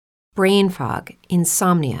brain fog,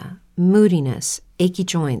 insomnia, moodiness, achy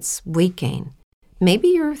joints, weight gain. Maybe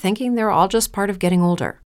you're thinking they're all just part of getting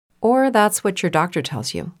older, or that's what your doctor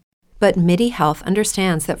tells you. But MIDI Health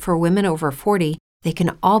understands that for women over 40, they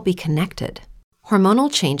can all be connected. Hormonal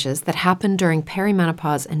changes that happen during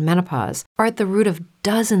perimenopause and menopause are at the root of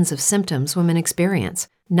dozens of symptoms women experience,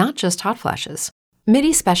 not just hot flashes.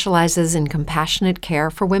 MIDI specializes in compassionate care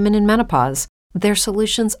for women in menopause. Their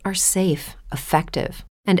solutions are safe, effective,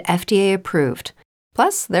 and FDA approved.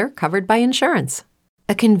 Plus, they're covered by insurance.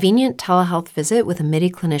 A convenient telehealth visit with a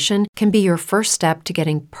MIDI clinician can be your first step to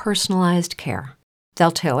getting personalized care.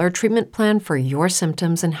 They'll tailor a treatment plan for your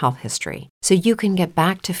symptoms and health history, so you can get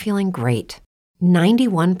back to feeling great.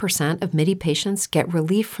 91% of MIDI patients get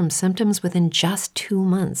relief from symptoms within just 2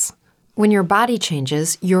 months. When your body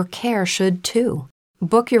changes, your care should too.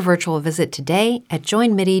 Book your virtual visit today at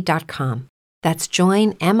joinmidi.com. That's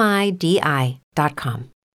joinmidi.com.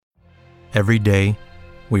 Every day,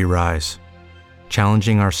 we rise,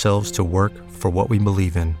 challenging ourselves to work for what we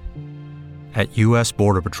believe in. At U.S.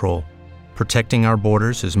 Border Patrol, protecting our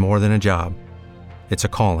borders is more than a job. It's a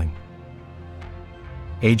calling.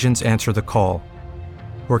 Agents answer the call,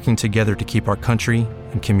 working together to keep our country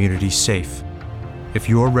and communities safe. If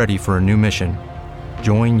you're ready for a new mission,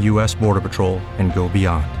 join U.S. Border Patrol and go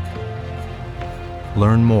beyond.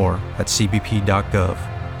 Learn more at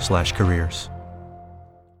cbp.gov/careers.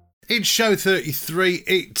 It's show 33.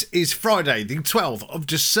 It is Friday, the 12th of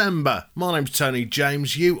December. My name's Tony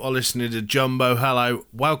James. You are listening to Jumbo. Hello,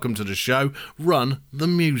 welcome to the show. Run the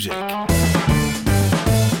music. Are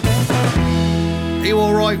you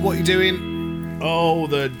alright? What are you doing? Oh,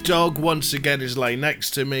 the dog once again is laying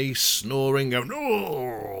next to me, snoring, going,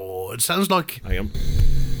 oh, it sounds like... Hang on.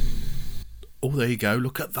 Oh, there you go.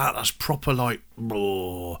 Look at that. That's proper like...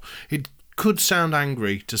 Oh. It could sound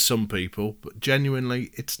angry to some people, but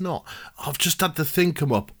genuinely it's not. I've just had the thing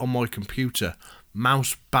come up on my computer.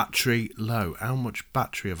 Mouse battery low. How much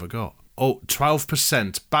battery have I got? Oh,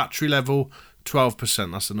 12%. Battery level,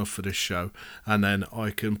 12%. That's enough for this show. And then I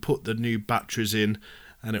can put the new batteries in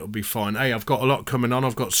and it'll be fine. Hey, I've got a lot coming on.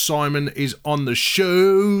 I've got Simon is on the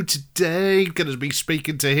show today. Going to be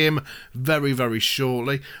speaking to him very, very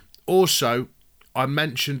shortly. Also, I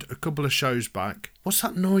mentioned a couple of shows back. What's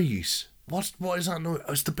that noise? What is that noise?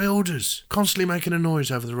 Oh, it's the builders constantly making a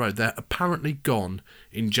noise over the road. They're apparently gone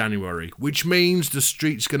in January, which means the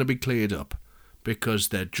street's going to be cleared up because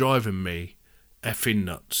they're driving me effing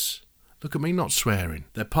nuts. Look at me not swearing.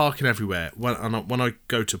 They're parking everywhere. When I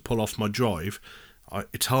go to pull off my drive,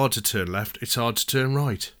 it's hard to turn left, it's hard to turn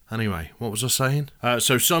right. Anyway, what was I saying?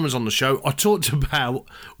 So Simon's on the show. I talked about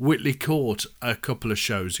Whitley Court a couple of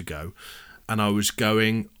shows ago. And I was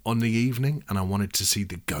going on the evening and I wanted to see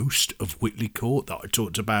the ghost of Whitley Court that I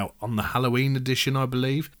talked about on the Halloween edition, I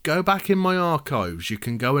believe. Go back in my archives. You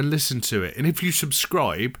can go and listen to it. And if you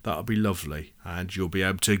subscribe, that'll be lovely. And you'll be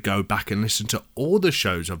able to go back and listen to all the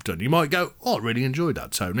shows I've done. You might go, oh, I really enjoyed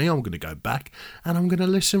that, Tony. I'm going to go back and I'm going to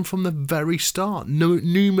listen from the very start.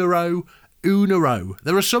 Numero uno.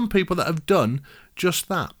 There are some people that have done just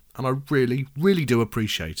that. And I really, really do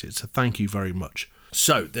appreciate it. So thank you very much.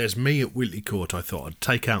 So, there's me at Whitley Court. I thought I'd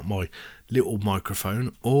take out my little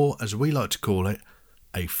microphone, or as we like to call it,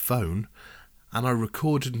 a phone, and I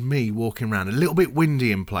recorded me walking around. A little bit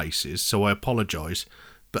windy in places, so I apologise.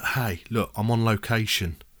 But hey, look, I'm on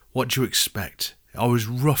location. What do you expect? I was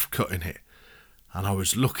rough cutting it, and I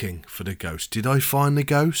was looking for the ghost. Did I find the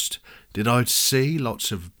ghost? Did I see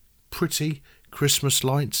lots of pretty Christmas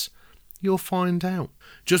lights? You'll find out.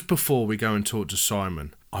 Just before we go and talk to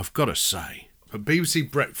Simon, I've got to say... But BBC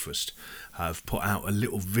Breakfast have put out a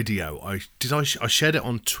little video. I shared it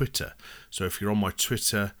on Twitter. So if you're on my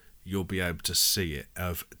Twitter, you'll be able to see it,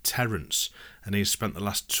 of Terence. And he's spent the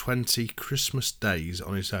last 20 Christmas days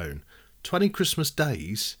on his own. 20 Christmas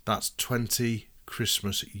days? That's 20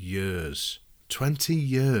 Christmas years. 20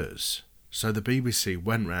 years. So the BBC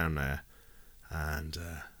went round there and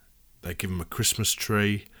they give him a Christmas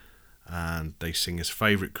tree and they sing his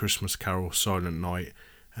favourite Christmas carol, Silent Night.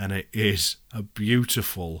 And it is a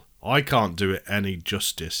beautiful... I can't do it any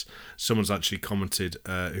justice. Someone's actually commented,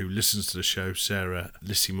 who listens to the show, Sarah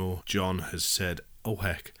Lissymore John, has said, oh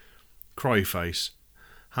heck, cry face.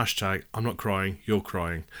 Hashtag, I'm not crying, you're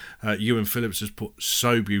crying. Ewan Phillips has put,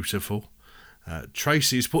 so beautiful.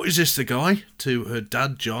 Tracy's put, is this the guy? To her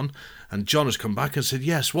dad, John. And John has come back and said,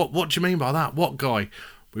 yes, what do you mean by that? What guy?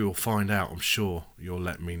 We will find out, I'm sure you'll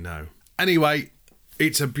let me know. Anyway,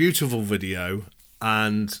 it's a beautiful video.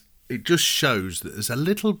 And it just shows that there's a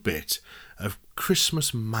little bit of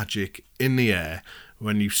Christmas magic in the air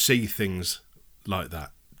when you see things like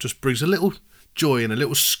that. Just brings a little joy and a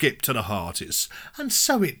little skip to the heart. And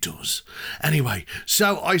so it does. Anyway,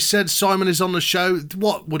 so I said Simon is on the show.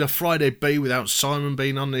 What would a Friday be without Simon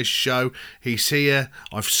being on this show? He's here.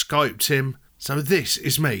 I've Skyped him. So this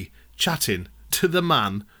is me chatting to the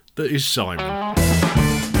man that is Simon.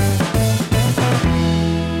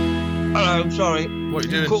 Hello, sorry. What are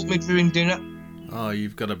you doing? Caught me during dinner. Oh,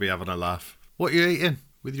 you've got to be having a laugh. What are you eating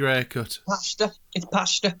with your haircut? Pasta. It's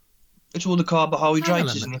pasta. It's all the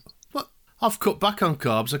carbohydrates, isn't it? What? I've cut back on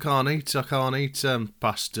carbs. I can't eat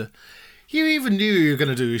pasta. You even knew you were going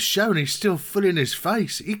to do his show and he's still filling his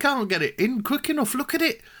face. He can't get it in quick enough. Look at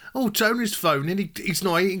it. Oh, Tony's phoning. He's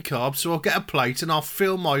not eating carbs, so I'll get a plate and I'll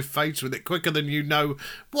fill my face with it quicker than you know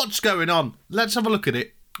what's going on. Let's have a look at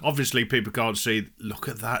it. Obviously, people can't see. Look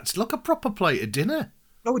at that. It's like a proper plate of dinner.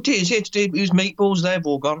 Oh, it is. It was meatballs. They've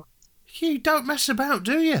all gone. You don't mess about,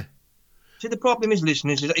 do you? See, the problem is,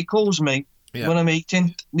 listeners, is that he calls me when I'm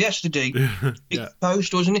eating. Yesterday,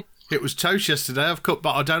 toast, wasn't it? It was toast yesterday. I've cut,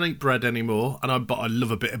 but I don't eat bread anymore, but I love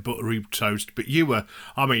a bit of buttery toast. But you were,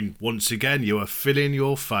 once again, you were filling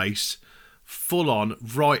your face full on,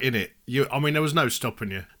 right in it. There was no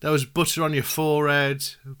stopping you. There was butter on your forehead.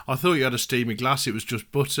 I thought you had a steamy glass. It was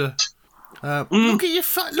just butter. Look at your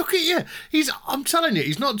fat. Look at you. I'm telling you,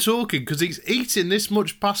 he's not talking because he's eating this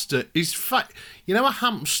much pasta. He's fat. You know a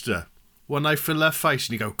hamster, when they fill their face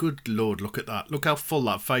and you go, good Lord, look at that. Look how full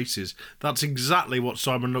that face is. That's exactly what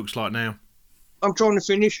Simon looks like now. I'm trying to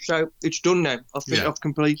finish, so it's done now. I think I've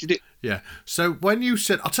completed it. Yeah. So when you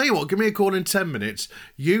said, I'll tell you what, give me a call in 10 minutes,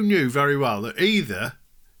 you knew very well that either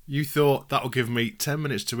you thought that'll give me 10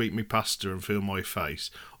 minutes to eat my pasta and fill my face,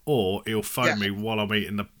 or he'll phone me while I'm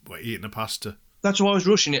eating the pasta. That's why I was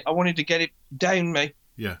rushing it. I wanted to get it down me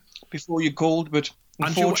before you called, but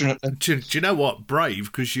unfortunately. Do you know what? Brave,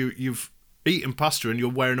 because you've eaten pasta and you're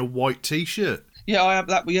wearing a white T-shirt. Yeah, I have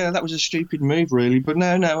that. Yeah, that was a stupid move, really. But no,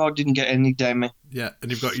 I didn't get any down me. Yeah, and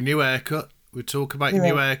you've got your new haircut. We'll talk about your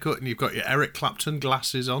new haircut, and you've got your Eric Clapton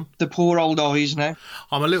glasses on. The poor old eyes now.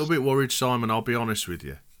 I'm a little bit worried, Simon, I'll be honest with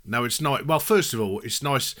you. No, it's not. Well, first of all, it's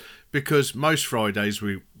nice because most Fridays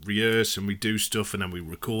we rehearse and we do stuff and then we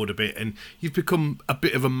record a bit, and you've become a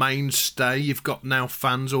bit of a mainstay. You've got now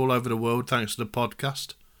fans all over the world thanks to the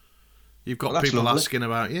podcast. You've got people asking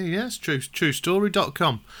about you. Yeah, it's true.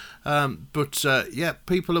 TrueStory.com.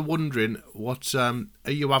 People are wondering,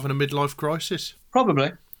 are you having a midlife crisis?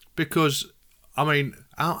 Probably. Because,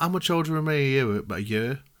 how much older am I? Are you? About a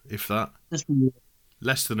year, if that?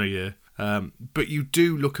 Less than a year. But you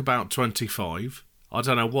do look about 25. I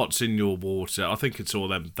don't know what's in your water. I think it's all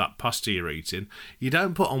that pasta you're eating. You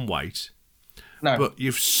don't put on weight. No. But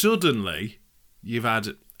you've had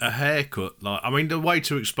a haircut. The way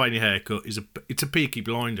to explain your haircut is it's a Peaky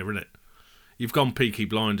Blinder, isn't it? You've gone Peaky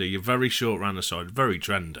Blinder. You're very short round the side, very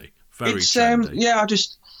trendy.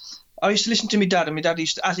 Trendy. I used to listen to my dad, and my dad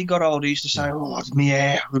as he got older, he used to say, my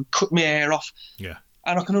hair, cut my hair off. Yeah.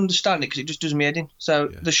 And I can understand it because it just does me head in. So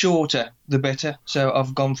the shorter, the better. So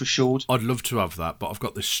I've gone for short. I'd love to have that, but I've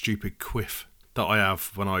got this stupid quiff that I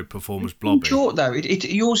have when I perform as Blobby. Short though,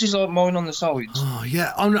 yours is like mine on the sides. Oh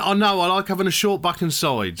yeah, I know. I like having a short back and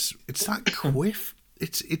sides. It's that quiff.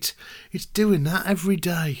 It's doing that every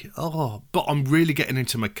day. Oh, but I'm really getting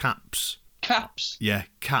into my caps. Caps? Yeah,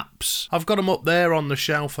 caps. I've got them up there on the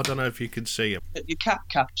shelf. I don't know if you can see them. Your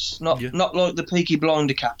caps, not like the Peaky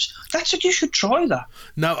Blinder caps. You should try that.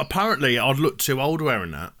 No, apparently I'd look too old wearing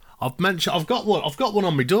that. I've got one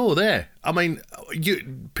on my door there.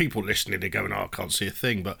 People listening are going, I can't see a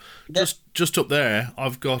thing, but just up there,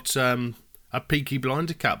 I've got a Peaky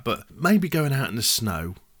Blinder cap. But maybe going out in the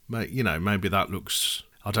snow, maybe that looks.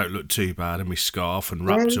 I don't look too bad in my scarf and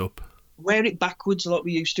wrapped up. Wear it backwards like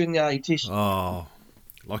we used to in the 80s. Oh,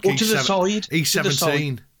 like or to the side.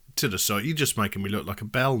 E17 to the side. You're just making me look like a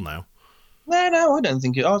bell now. No, I don't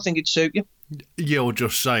think it. I think it'd suit you. You're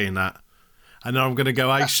just saying that. And then I'm going to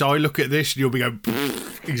go, hey, Si, look at this. And you'll be going,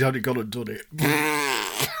 he's only gone and done it.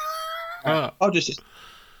 I'll just...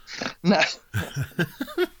 No.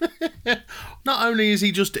 Not only is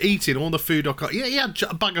he just eating all the food I got. Yeah, he had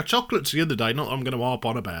a bag of chocolates the other day. Not that I'm going to harp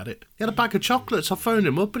on about it. He had a bag of chocolates. I phoned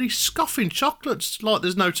him up, but he's scoffing chocolates like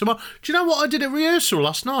there's no tomorrow. Do you know what I did at rehearsal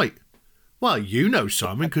last night? Well, you know,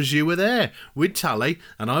 Simon, because you were there with Tally,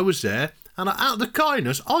 and I was there. And out of the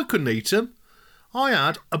kindness, I couldn't eat them. I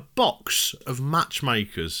had a box of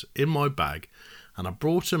matchmakers in my bag, and I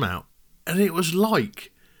brought them out, and it was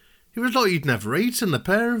like you'd never eaten, the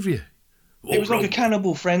pair of you. It was like a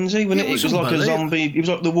cannibal frenzy, wasn't it? It was like a zombie. It was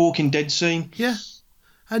like the Walking Dead scene. Yeah.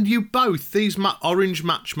 And you both, these orange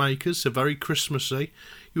matchmakers, so very Christmassy,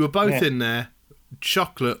 you were both in there,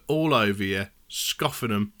 chocolate all over you, scoffing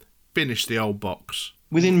them. finished the old box.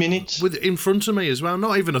 Within minutes. In front of me as well,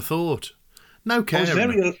 not even a thought. No care.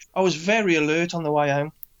 I was very alert on the way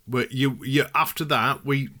home. But you after that,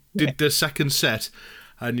 we did the second set,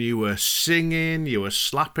 and you were singing, you were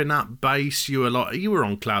slapping that bass, you were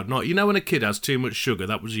on cloud nine. You know when a kid has too much sugar,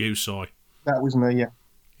 that was you, Si. That was me, yeah.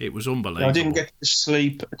 It was unbelievable. I didn't get to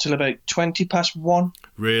sleep until about 1:20.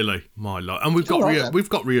 Really? My Lord. And we've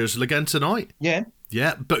got rehearsal again tonight. Yeah.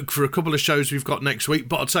 Yeah, but for a couple of shows we've got next week.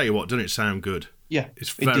 But I'll tell you what, doesn't it sound good? Yeah. It's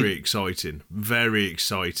very exciting. Very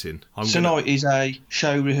exciting. Tonight is a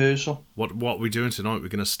show rehearsal. What are we doing tonight? We're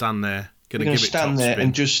going to stand there. We're going to stand there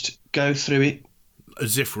and just go through it.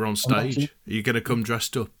 As if we're on stage. Are you going to come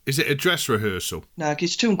dressed up? Is it a dress rehearsal? No,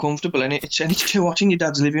 it's too uncomfortable, isn't it? It's too hot in your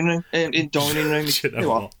dad's living room, in dining room. It's you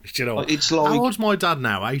know what? It's like... How old's my dad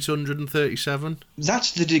now? 837?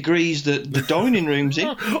 That's the degrees that the dining room's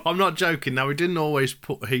in. I'm not joking. Now, we didn't always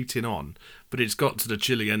put heating on, but it's got to the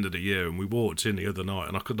chilly end of the year, and we walked in the other night,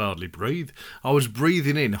 and I could hardly breathe. I was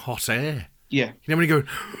breathing in hot air. Yeah. You know when you go,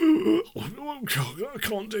 oh, God, I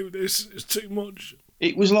can't do this. It's too much.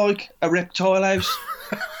 It was like a reptile house.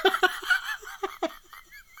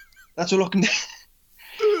 That's all I can do.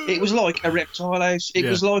 It was like a reptile house. It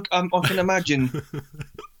was like, I can imagine,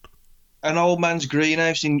 an old man's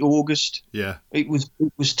greenhouse in August. Yeah. It was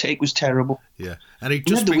terrible. Yeah. And we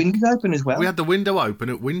had the windows open as well. We had the window open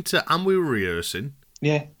at winter, and we were rehearsing.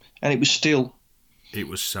 Yeah. And it was still... It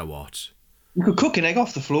was so hot. You could cook an egg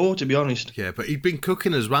off the floor, to be honest. Yeah, but he'd been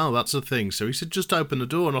cooking as well, that's the thing. So he said, just open the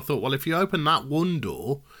door. And I thought, well, if you open that one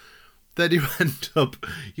door, then you end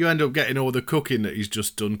up getting all the cooking that he's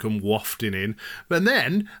just done come wafting in. But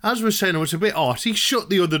then, as we're saying, it was a bit hot, he shut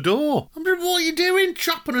the other door. I mean, what are you doing?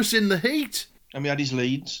 Trapping us in the heat. And we had his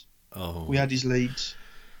leads. Oh. We had his leads.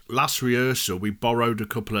 Last rehearsal, we borrowed a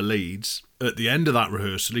couple of leads. At the end of that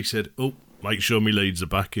rehearsal, he said, oh, make sure my leads are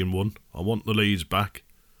back in one. I want the leads back.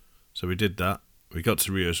 So we did that. We got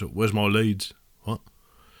to rehearsal. Where's my leads? What?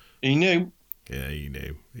 He knew. Yeah, he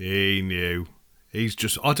knew. He's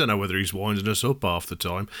just... I don't know whether he's winding us up half the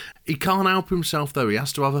time. He can't help himself, though. He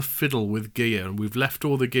has to have a fiddle with gear, and we've left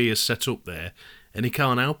all the gear set up there, and he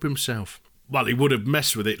can't help himself. Well, he would have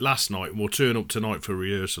messed with it last night, and we'll turn up tonight for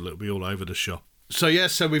rehearsal. It'll be all over the shop. So, yeah,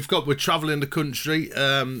 we're travelling the country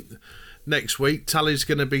next week. Tally's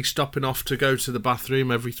going to be stopping off to go to the bathroom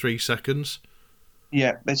every 3 seconds.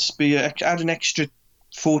 Yeah, let's add an extra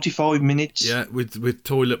 45 minutes. Yeah, with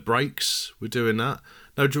toilet breaks, we're doing that.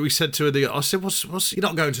 No, we said to her, I said, what's you're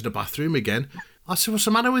not going to the bathroom again? I said, what's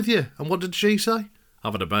the matter with you? And what did she say?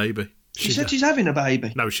 I've had a baby. She said she's having a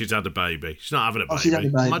baby. No, she's had a baby. She's not having a baby. She's had a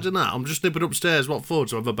baby. Imagine that. I'm just nipping upstairs. What for?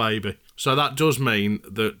 To have a baby. So that does mean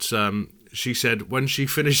that she said when she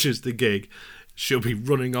finishes the gig, she'll be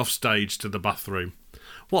running off stage to the bathroom.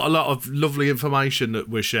 What a lot of lovely information that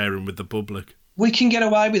we're sharing with the public. We can get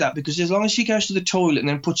away with that because as long as she goes to the toilet and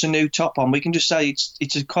then puts a new top on, we can just say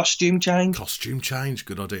it's a costume change. Costume change,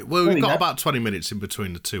 good idea. Well, we've got about 20 minutes in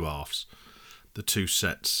between the two halves, the two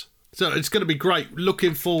sets. So it's going to be great.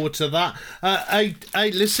 Looking forward to that. Hey,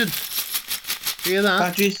 listen. Hear that?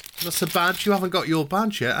 Badges. That's a badge. You haven't got your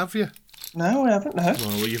badge yet, have you? No, I haven't, no.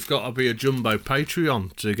 Well, you've got to be a Jumbo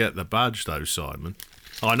Patreon to get the badge, though, Simon.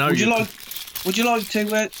 I know Would you like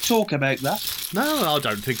to talk about that? No, I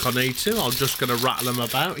don't think I need to. I'm just going to rattle them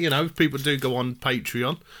about. You know, people do go on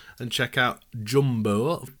Patreon and check out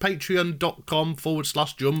Jumbo.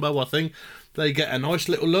 Patreon.com/Jumbo, I think. They get a nice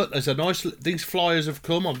little look. These flyers have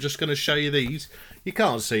come. I'm just going to show you these. You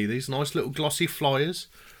can't see these nice little glossy flyers.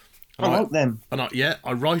 I like them.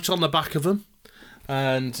 I write on the back of them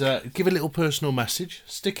and give a little personal message.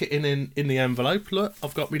 Stick it in the envelope. Look,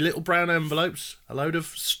 I've got my little brown envelopes, a load of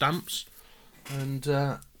stamps. And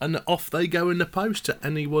off they go in the post to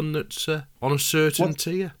anyone that's on a certain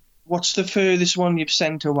tier. What's the furthest one you've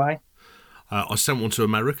sent away? I sent one to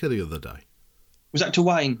America the other day. Was that to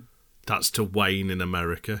Wayne? That's to Wayne in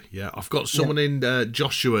America, yeah. I've got someone in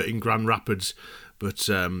Joshua in Grand Rapids, but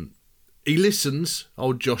he listens,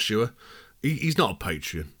 old Joshua. He's not a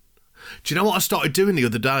Patreon. Do you know what I started doing the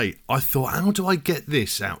other day? I thought, how do I get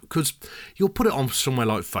this out? Because you'll put it on somewhere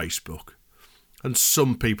like Facebook. And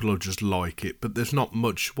some people will just like it, but there's not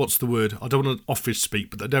much, what's the word? I don't want to office speak,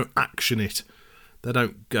 but they don't action it. They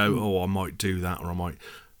don't go, oh, I might do that, or I might.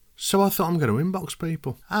 So I thought, I'm going to inbox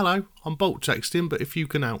people. Hello, I'm bulk texting, but if you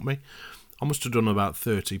can help me. I must have done about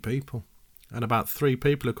 30 people. And about 3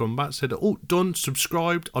 people have come back, said, oh, done,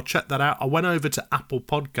 subscribed, I'll check that out. I went over to Apple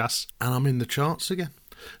Podcasts, and I'm in the charts again.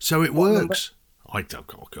 So it works. I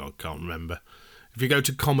can't remember. If you go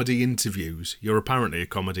to comedy interviews, you're apparently a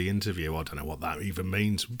comedy interview. I don't know what that even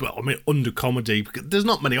means. But I mean, under comedy, there's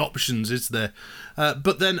not many options, is there?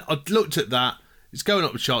 But then I looked at that. It's going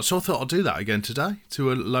up the charts. So I thought I'll do that again today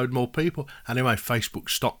to a load more people. Anyway, Facebook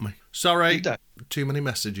stopped me. Sorry. Too many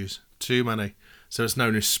messages. Too many. So it's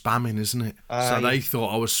known as spamming, isn't it? So they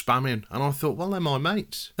thought I was spamming. And I thought, well, they're my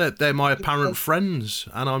mates. They're my apparent friends.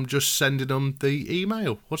 And I'm just sending them the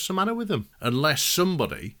email. What's the matter with them? Unless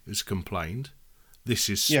somebody has complained. This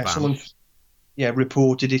is spam. Yeah, someone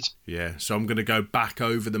reported it. Yeah, so I'm going to go back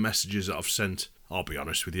over the messages that I've sent. I'll be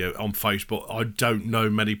honest with you, on Facebook, I don't know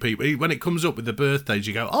many people. When it comes up with the birthdays,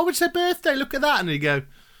 you go, oh, it's their birthday, look at that. And you go,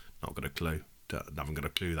 not got a clue. Haven't got a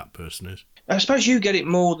clue who that person is. I suppose you get it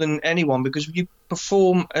more than anyone because you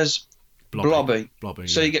perform as Blobby.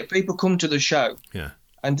 So you get people come to the show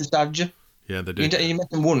and just add you. Yeah, they do. You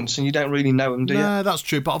met them once and you don't really know them, do you? No, that's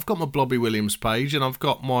true. But I've got my Blobby Williams page and I've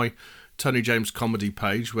got my Tony James comedy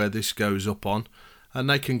page where this goes up on, and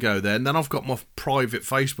they can go there. And then I've got my private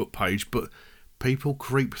Facebook page, but people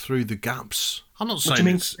creep through the gaps. I'm not saying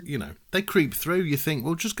it's, they creep through. You think,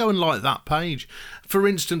 well, just go and like that page. For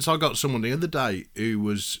instance, I got someone the other day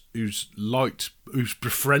who's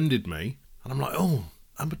befriended me, and I'm like, oh,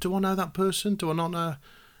 but do I know that person? Do I not know?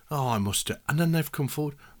 Oh, I must do. And then they've come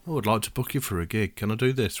forward. Oh, I'd like to book you for a gig. Can I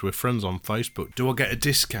do this? We're friends on Facebook. Do I get a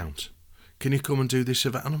discount? Can you come and do this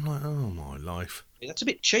event? And I'm like, oh, my life. Yeah, that's a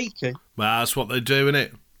bit cheeky. Well, that's what they do,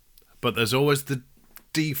 innit? But there's always the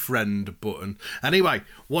defriend button. Anyway,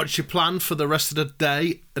 what's your plan for the rest of the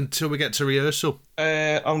day until we get to rehearsal?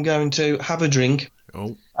 I'm going to have a drink.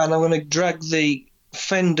 Oh. And I'm going to drag the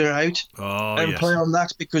Fender out and play on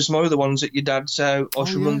that because my other one's at your dad's. So I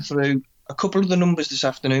shall run through a couple of the numbers this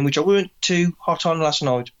afternoon, which I weren't too hot on last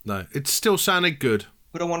night. No, it still sounded good.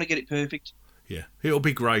 But I want to get it perfect. Yeah, it'll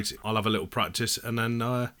be great. I'll have a little practice and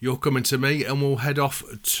then you're coming to me and we'll head off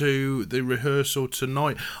to the rehearsal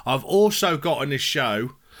tonight. I've also got on this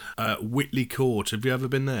show Whitley Court. Have you ever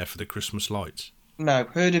been there for the Christmas lights? No,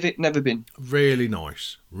 heard of it, never been. Really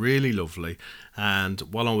nice, really lovely. And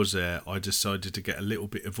while I was there, I decided to get a little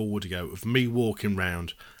bit of audio of me walking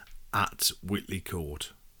round at Whitley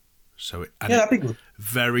Court. So that'd be good.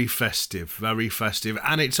 Very festive,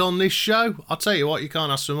 and it's on this show. I'll tell you what, you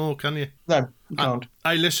can't ask for more, can you? No, you can't.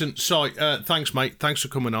 Hey, listen, Si, thanks, mate. Thanks for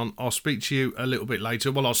coming on. I'll speak to you a little bit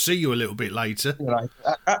later. Well, I'll see you a little bit later. Right.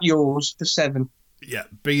 At yours for 7. Yeah,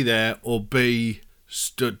 be there or be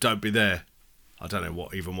stood. Don't be there. I don't know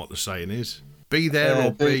what the saying is. Be there or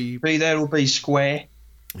be... Be there or be square.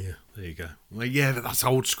 Yeah, there you go. Well, yeah, that's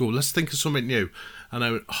old school. Let's think of something new. I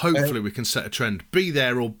know, hopefully we can set a trend. Be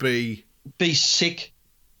there or be... Be sick.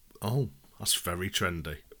 Oh, that's very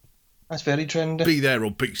trendy. That's very trendy. Be there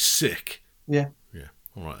or be sick. Yeah. Yeah.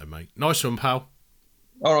 All right then, mate. Nice one, pal.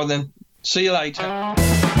 All right then. See you later.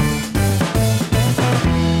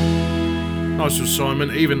 Nice one,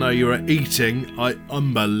 Simon. Even though you were eating,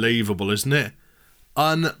 unbelievable, isn't it?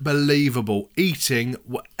 Unbelievable. Eating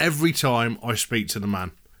every time I speak to the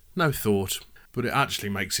man. No thought. But it actually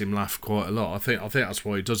makes him laugh quite a lot. I think that's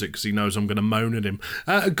why he does it, because he knows I'm going to moan at him.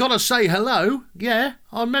 Gotta say hello. Yeah,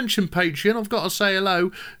 I mentioned Patreon. I've got to say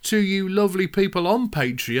hello to you lovely people on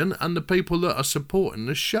Patreon and the people that are supporting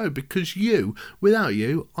the show, because without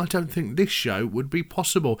you, I don't think this show would be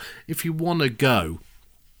possible. If you want to go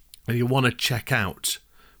and you want to check out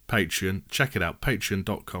Patreon, check it out,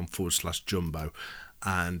 patreon.com/Jumbo.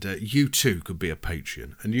 And you too could be a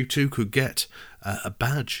Patreon, and you too could get a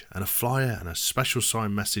badge and a flyer and a special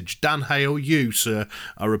signed message. Dan Hale, you, sir,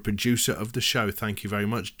 are a producer of the show. Thank you very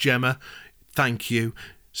much. Gemma, thank you.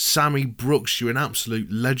 Sammy Brooks, you're an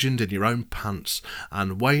absolute legend in your own pants.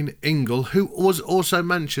 And Wayne Ingle, who was also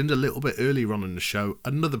mentioned a little bit earlier on in the show,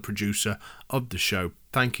 another producer of the show.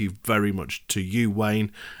 Thank you very much to you,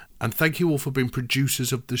 Wayne. And thank you all for being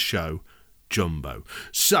producers of the show, Jumbo.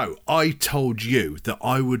 So, I told you that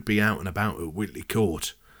I would be out and about at Whitley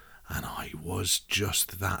Court, and I was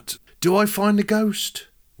just that. Do I find a ghost?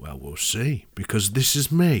 Well, we'll see, because this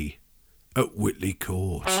is me at Whitley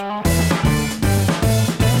Court.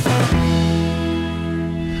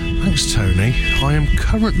 Thanks, Tony. I am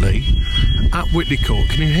currently at Whitley Court.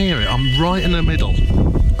 Can you hear it? I'm right in the middle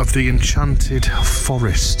of the enchanted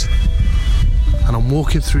forest, and I'm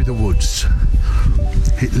walking through the woods.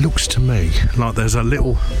 It looks to me like there's a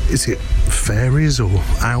little, is it fairies or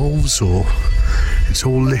elves, or it's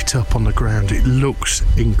all lit up on the ground. It looks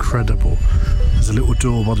incredible. There's a little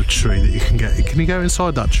door by the tree that you can get. Can you go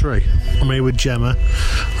inside that tree? I'm here with Gemma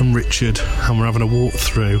and Richard, and we're having a walk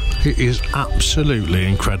through. It is absolutely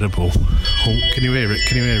incredible. Oh, can you hear it?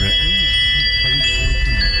 Can you hear it?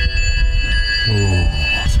 Oh,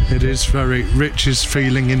 It is very... Rich is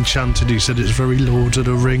feeling enchanted. He said it's very Lord of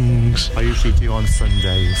the Rings. I usually do on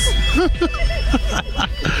Sundays.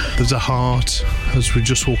 There's a heart, as we're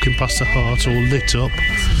just walking past the heart, all lit up.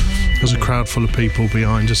 There's a crowd full of people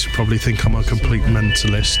behind us who probably think I'm a complete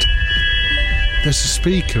mentalist. There's a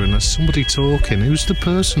speaker and there's somebody talking. Who's the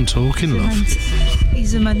person talking, love?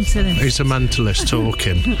 He's a mentalist. He's a mentalist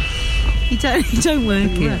talking. He don't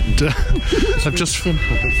work here. I've just...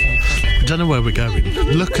 I don't know where we're going.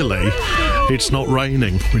 Luckily, it's not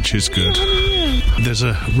raining, which is good. There's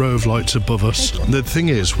a row of lights above us. The thing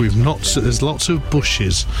is, there's lots of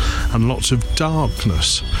bushes and lots of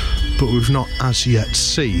darkness, but we've not as yet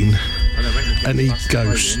seen any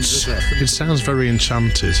ghosts. It sounds very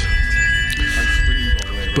enchanted,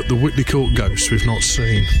 but the Whitley Court ghosts we've not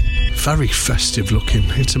seen. Very festive looking.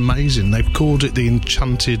 It's amazing. They've called it the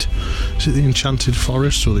Enchanted... Is it the Enchanted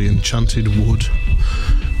Forest or the Enchanted Wood?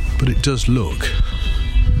 But it does look...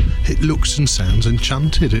 It looks and sounds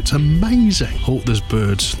enchanted. It's amazing. Oh, there's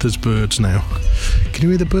birds. There's birds now. Can you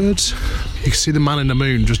hear the birds? You can see the man in the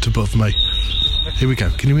moon just above me. Here we go.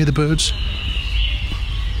 Can you hear the birds?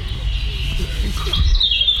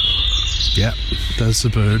 Yeah, there's the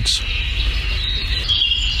birds.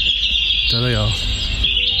 There they are.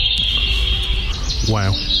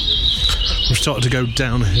 Wow. We've started to go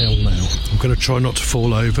downhill now. I'm going to try not to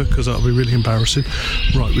fall over because that'll be really embarrassing.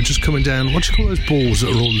 Right, we're just coming down. What do you call those balls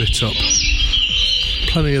that are all lit up?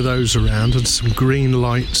 Plenty of those around and some green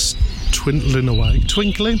lights twinkling away.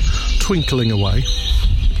 Twinkling away.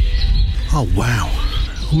 Oh, wow.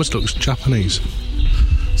 Almost looks Japanese.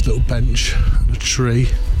 There's a little bench and a tree.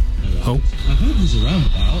 Oh. I heard there's a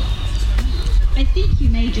roundabout. I think you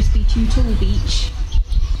may just be too tall, Beach.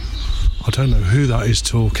 I don't know who that is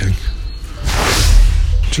talking.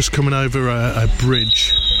 Just coming over a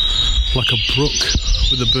bridge, like a brook,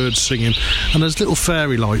 with the birds singing. And there's little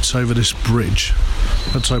fairy lights over this bridge.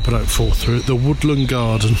 Let's hope I don't fall through it. The Woodland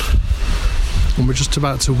Garden. And we're just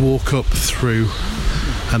about to walk up through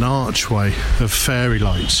an archway of fairy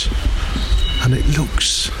lights. And it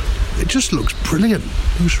just looks brilliant.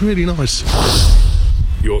 It looks really nice.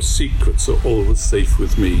 Your secrets are always safe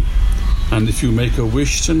with me. And if you make a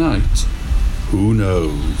wish tonight, who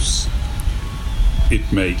knows? It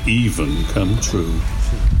may even come true.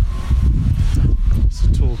 It's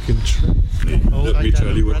a talking tree. Let me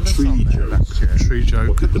tell you a tree joke. Tree joke.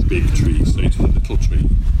 What did the big tree say to the little tree?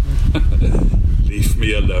 Leave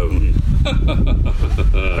me alone.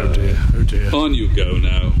 Oh dear. On you go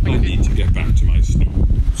now. I need to get back to my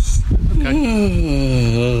snooze.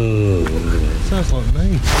 Okay. Sounds like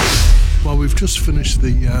me. Well, we've just finished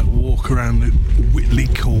the walk around the Whitley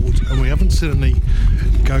Court and we haven't seen any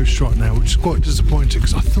ghosts right now, which is quite disappointing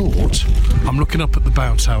because I thought... I'm looking up at the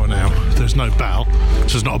bow tower now. There's no bow,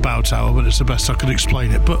 so it's not a bow tower, but it's the best I could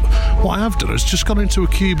explain it. But what I have done is just gone into a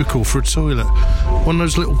cubicle for a toilet. One of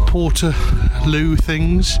those little portaloo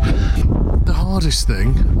things. The hardest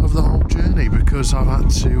thing of the whole journey because I've had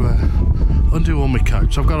to undo all my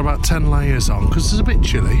coats. I've got about 10 layers on because it's a bit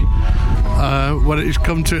chilly. When it's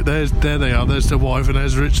come to it, there they are. There's the wife and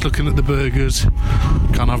there's Rich looking at the burgers.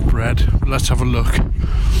 Can't have bread. Let's have a look.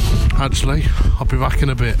 Actually, I'll be back in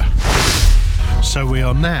a bit. So we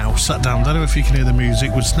are now sat down, don't know if you can hear the music,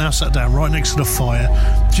 we're now sat down right next to the fire.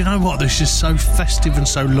 Do you know what, this is so festive and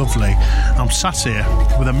so lovely. I'm sat here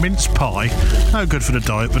with a mince pie, no good for the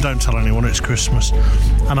diet, but don't tell anyone it's Christmas.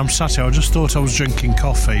 And I'm sat here, I just thought I was drinking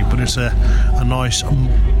coffee, but it's a nice,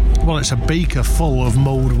 it's a beaker full of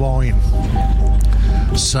mulled wine.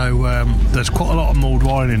 So there's quite a lot of mulled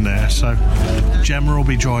wine in there. So Gemma will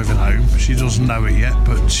be driving home. She doesn't know it yet,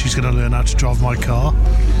 but she's going to learn how to drive my car.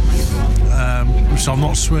 So I'm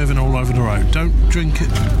not swerving all over the road. Don't drink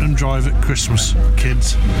it and drive at Christmas,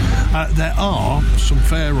 kids. There are some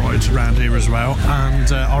fair rides around here as well.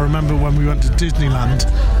 And I remember when we went to Disneyland,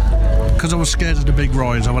 because I was scared of the big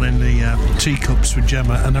rides, I went in the teacups with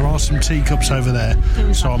Gemma, and there are some teacups over there,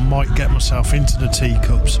 so I might get myself into the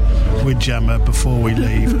teacups with Gemma before we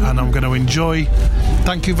leave, and I'm going to enjoy.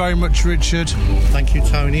 Thank you very much, Richard. Thank you,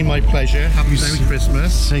 Tony. My pleasure. Happy Merry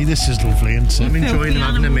Christmas. See, this is lovely, isn't it? I'm enjoying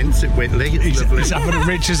having a mince at Whitley. It's lovely.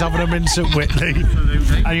 Richard's having a mince at Whitley.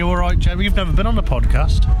 Absolutely. Are you all right, Gemma? You've never been on the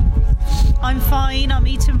podcast. I'm fine. I'm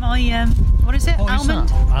eating my what is it? Almond?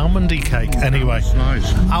 Almondy cake. Anyway,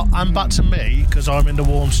 nice. And back to me because I'm in the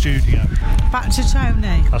warm studio. Back to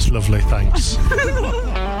Tony. That's lovely. Thanks.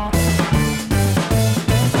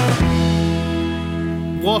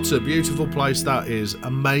 What a beautiful place that is.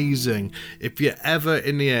 Amazing. If you're ever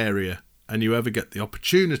in the area and you ever get the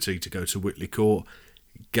opportunity to go to Whitley Court,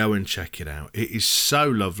 go and check it out. It is so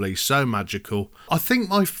lovely, so magical. I think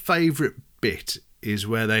my favourite bit is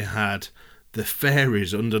where they had the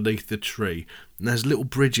fairies underneath the tree. And there's little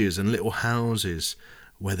bridges and little houses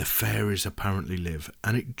where the fairies apparently live.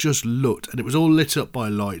 And it just looked, and it was all lit up by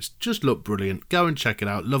lights, just looked brilliant. Go and check it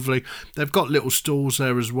out, lovely. They've got little stalls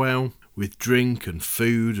there as well with drink and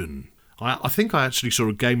food. And I think I actually saw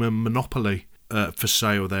a game of Monopoly for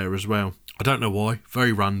sale there as well. I don't know why,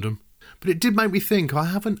 very random. But it did make me think I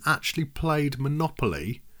haven't actually played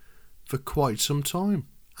Monopoly for quite some time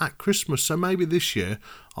at Christmas. So maybe this year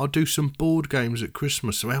I'll do some board games at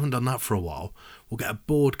Christmas. So we haven't done that for a while. We'll get a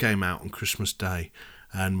board game out on Christmas Day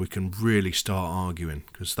and we can really start arguing,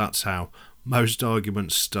 because that's how most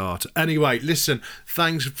arguments start. Anyway, listen,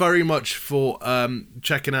 thanks very much for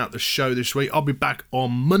checking out the show this week. I'll be back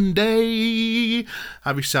on Monday.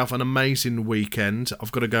 Have yourself an amazing weekend.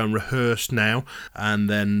 I've got to go and rehearse now, and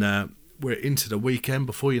then we're into the weekend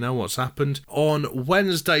before you know what's happened. On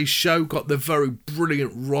Wednesday's show, got the very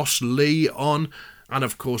brilliant Ross Lee on. And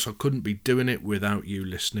of course, I couldn't be doing it without you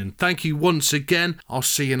listening. Thank you once again. I'll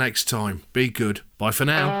see you next time. Be good. Bye for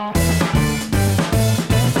now.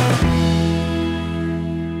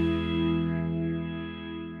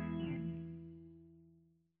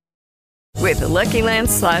 With the Lucky Land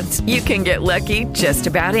Slots, you can get lucky just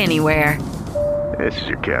about anywhere. This is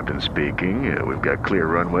your captain speaking. We've got clear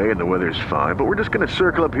runway and the weather's fine, but we're just going to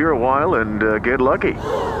circle up here a while and get lucky.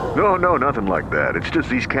 No, nothing like that. It's just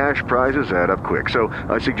these cash prizes add up quick. So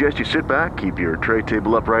I suggest you sit back, keep your tray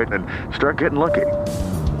table upright, and start getting lucky.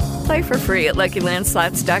 Play for free at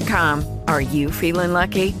LuckyLandSlots.com. Are you feeling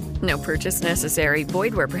lucky? No purchase necessary.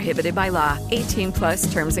 Void where prohibited by law.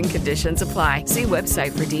 18+ terms and conditions apply. See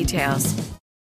website for details.